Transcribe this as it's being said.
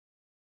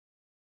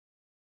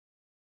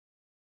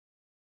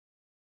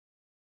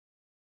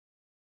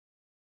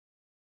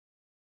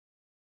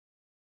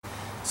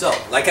So,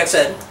 like I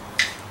said,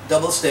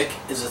 double stick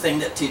is a thing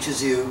that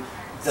teaches you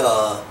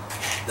the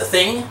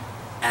thing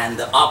and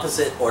the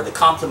opposite or the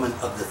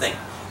complement of the thing.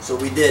 So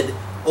we did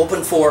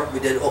open 4, we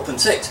did open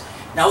 6.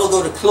 Now we'll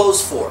go to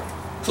close 4.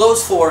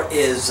 Close 4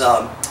 is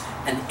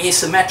an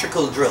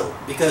asymmetrical drill,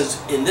 because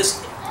in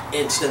this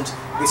instance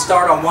we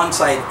start on one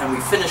side and we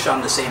finish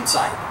on the same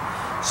side.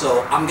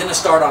 So I'm going to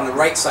start on the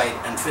right side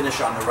and finish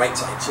on the right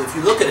side. So if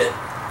you look at it,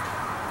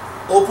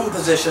 open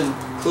position,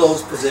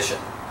 closed position.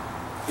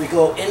 We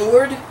go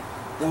inward,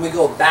 then we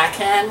go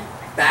backhand,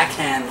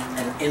 backhand,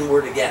 and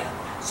inward again.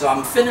 So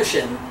I'm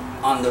finishing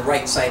on the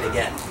right side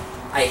again.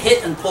 I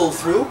hit and pull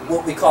through,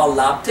 what we call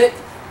lob tick.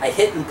 I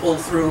hit and pull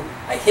through,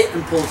 I hit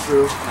and pull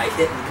through, and I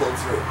hit and pull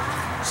through.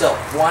 So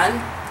 1,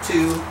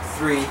 2,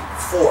 3,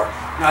 4.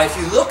 Now if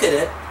you look at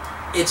it,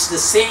 it's the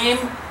same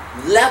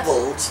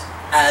levels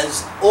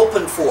as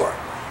open 4.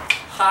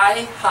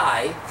 High,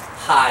 high,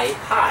 high,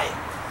 high.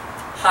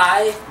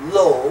 High,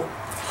 low,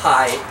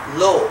 high,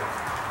 low.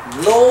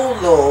 Low,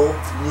 low,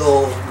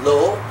 low,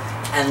 low.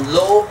 And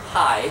low,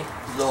 high,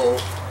 low,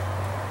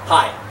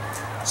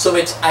 high. So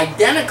it's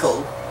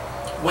identical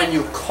when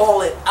you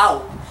call it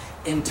out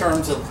in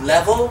terms of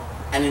level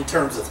and in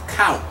terms of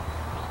count.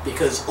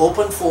 Because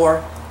open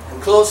 4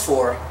 and close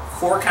 4,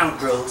 4 count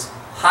drills,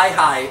 high,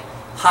 high,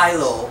 high,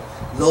 low,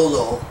 low,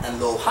 low, and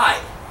low, high.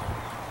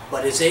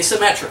 But it's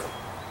asymmetrical.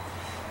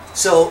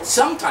 So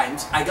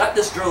sometimes, I got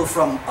this drill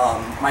from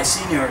my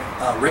senior,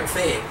 Rick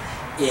Fay,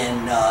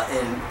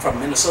 from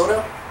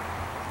Minnesota,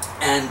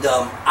 and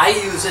I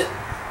use it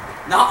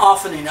not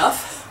often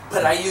enough,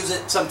 but I use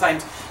it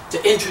sometimes to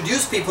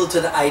introduce people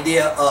to the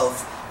idea of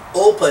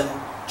open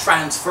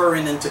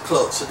transferring into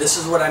close. So this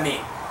is what I mean.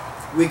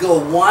 We go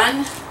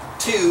 1,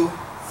 2,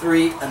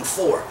 3, and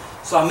 4.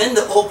 So I'm in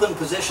the open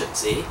position,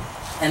 see?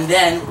 And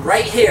then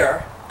right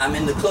here, I'm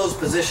in the closed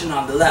position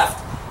on the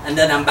left, and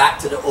then I'm back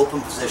to the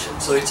open position.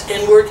 So it's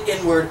inward,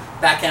 inward,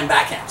 backhand,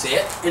 backhand. See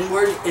it?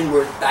 Inward,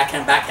 inward,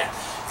 backhand, backhand.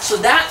 So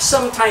that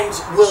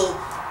sometimes will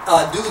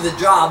do the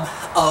job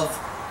of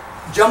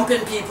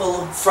jumping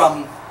people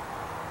from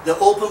the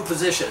open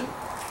position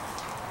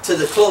to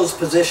the closed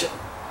position,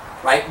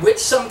 right? Which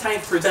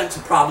sometimes presents a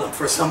problem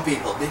for some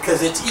people,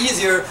 because it's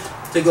easier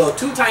to go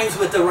 2 times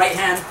with the right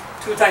hand,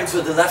 2 times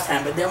with the left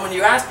hand. But then when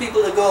you ask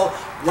people to go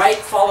right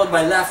followed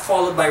by left,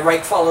 followed by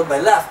right, followed by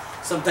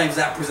left, sometimes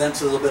that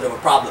presents a little bit of a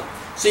problem.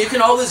 So you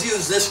can always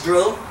use this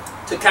drill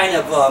to kind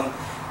of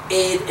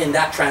aid in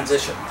that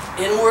transition.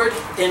 Inward,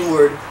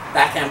 inward,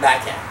 backhand,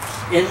 backhand.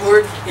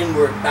 Inward,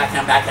 inward,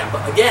 backhand, backhand.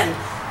 But again,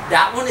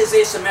 that one is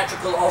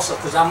asymmetrical also,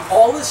 because I'm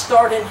always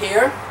starting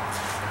here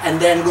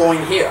and then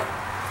going here.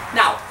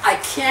 Now,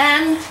 I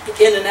can,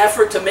 in an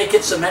effort to make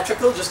it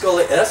symmetrical, just go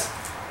like this.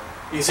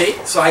 You see?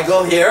 So I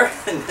go here,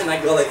 and then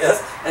I go like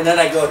this, and then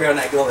I go here and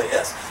I go like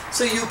this.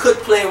 So you could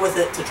play with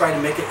it to try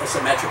to make it a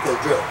symmetrical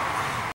drill.